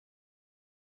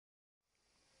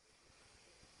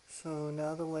So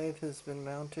now the lathe has been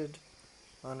mounted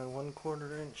on a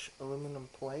 1/4 inch aluminum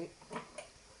plate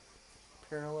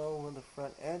parallel with the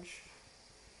front edge.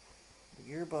 The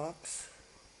gearbox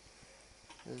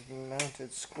has been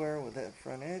mounted square with that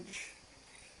front edge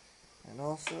and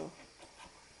also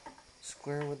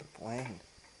square with the plane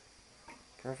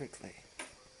perfectly.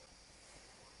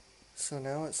 So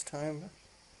now it's time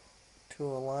to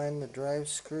align the drive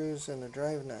screws and the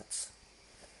drive nuts,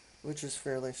 which is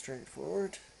fairly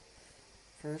straightforward.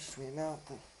 First we mount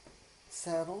the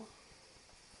saddle.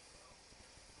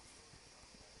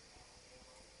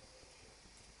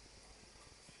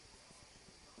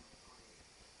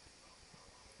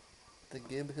 The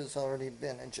gib has already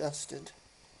been adjusted,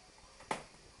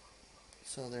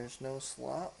 so there's no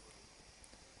slop.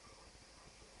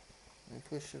 I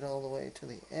push it all the way to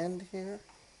the end here.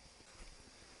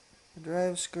 The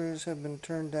drive screws have been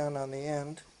turned down on the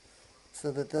end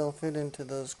so that they'll fit into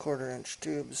those 1/4 inch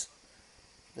tubes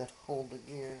that hold the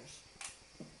gears.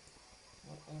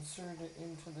 We'll insert it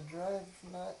into the drive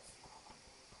nut,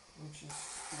 which is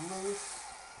loose.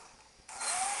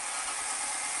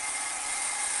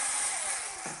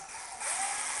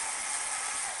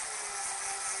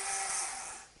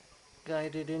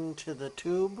 Guide it into the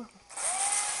tube.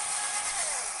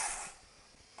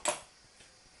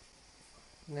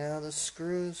 Now the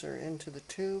screws are into the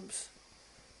tubes,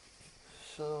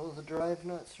 so the drive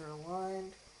nuts are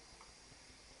aligned,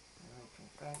 and I can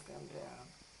crank them down.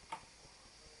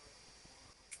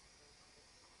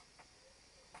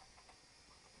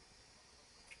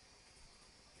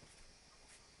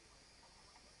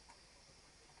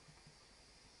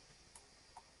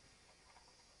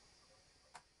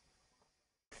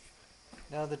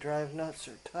 Now the drive nuts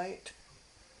are tight,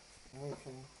 and we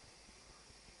can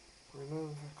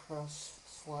remove the cross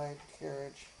slide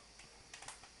carriage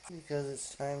because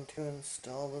it's time to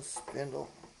install the spindle.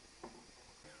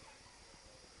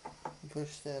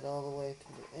 Push that all the way to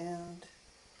the end.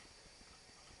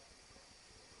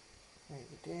 Crank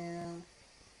it down.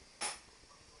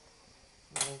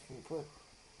 And we can put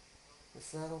the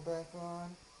saddle back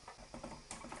on.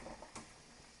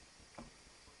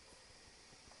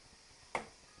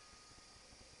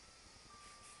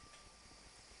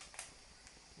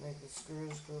 Make the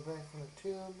screws go back in the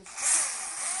tubes.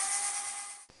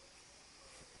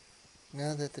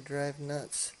 Now that the drive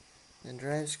nuts and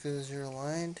drive screws are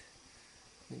aligned,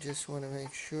 we just want to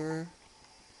make sure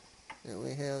that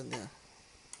we have the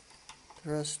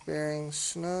thrust bearings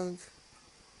snug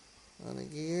on the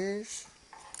gears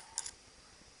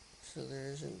so there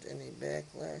isn't any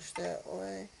backlash that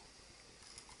way.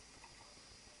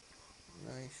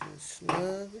 Nice and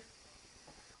snug.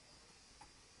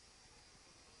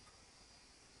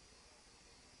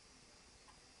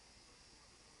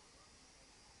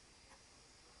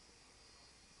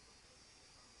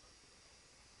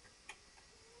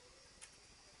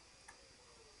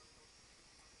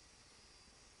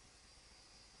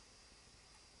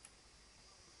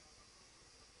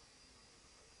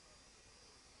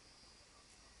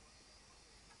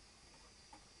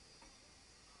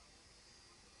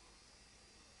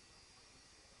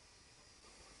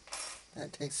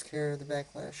 That takes care of the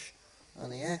backlash on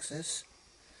the axis.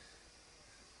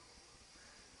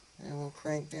 And we'll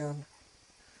crank down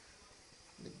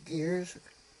the gears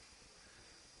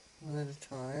one at a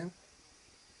time.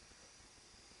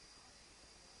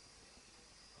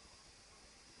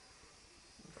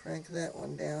 Crank that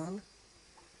one down.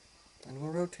 And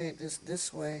we'll rotate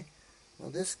this way. Well,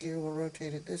 this gear will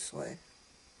rotate it this way.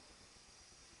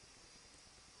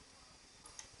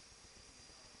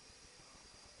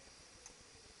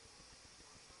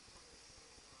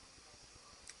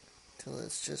 Till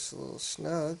it's just a little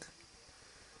snug,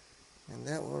 and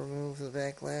that will remove the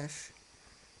backlash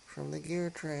from the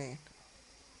gear train.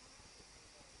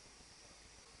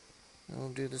 And we'll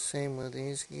do the same with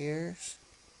these gears.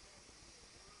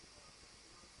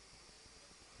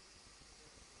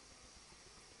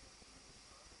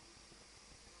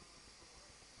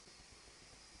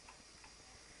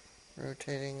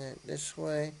 Rotating it this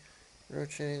way,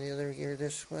 rotating the other gear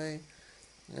this way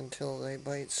until they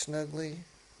bite snugly.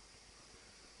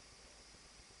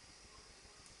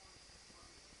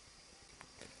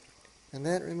 And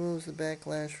that removes the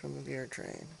backlash from the gear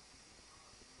train.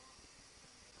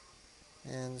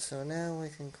 And so now we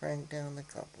can crank down the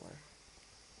coupler.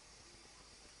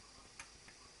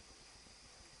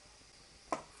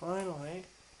 Finally,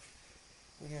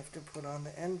 we have to put on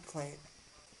the end plate.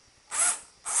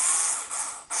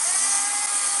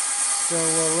 So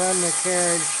we'll run the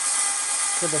carriage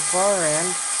to the far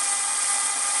end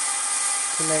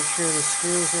to make sure the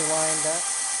screws are lined up.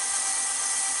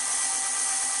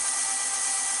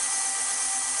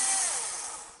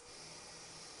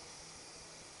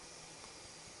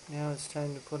 Now it's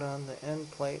time to put on the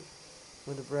end plate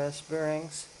with the brass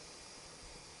bearings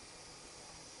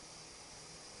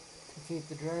to keep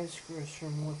the drive screws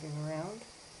from whipping around.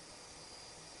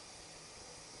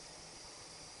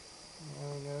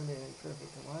 Now we know they're in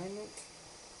perfect alignment.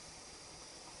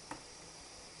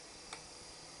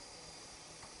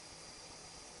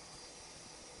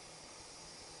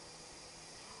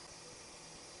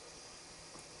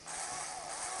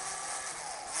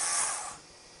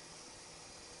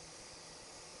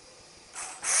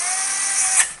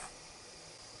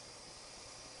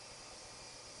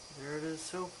 There it is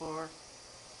so far.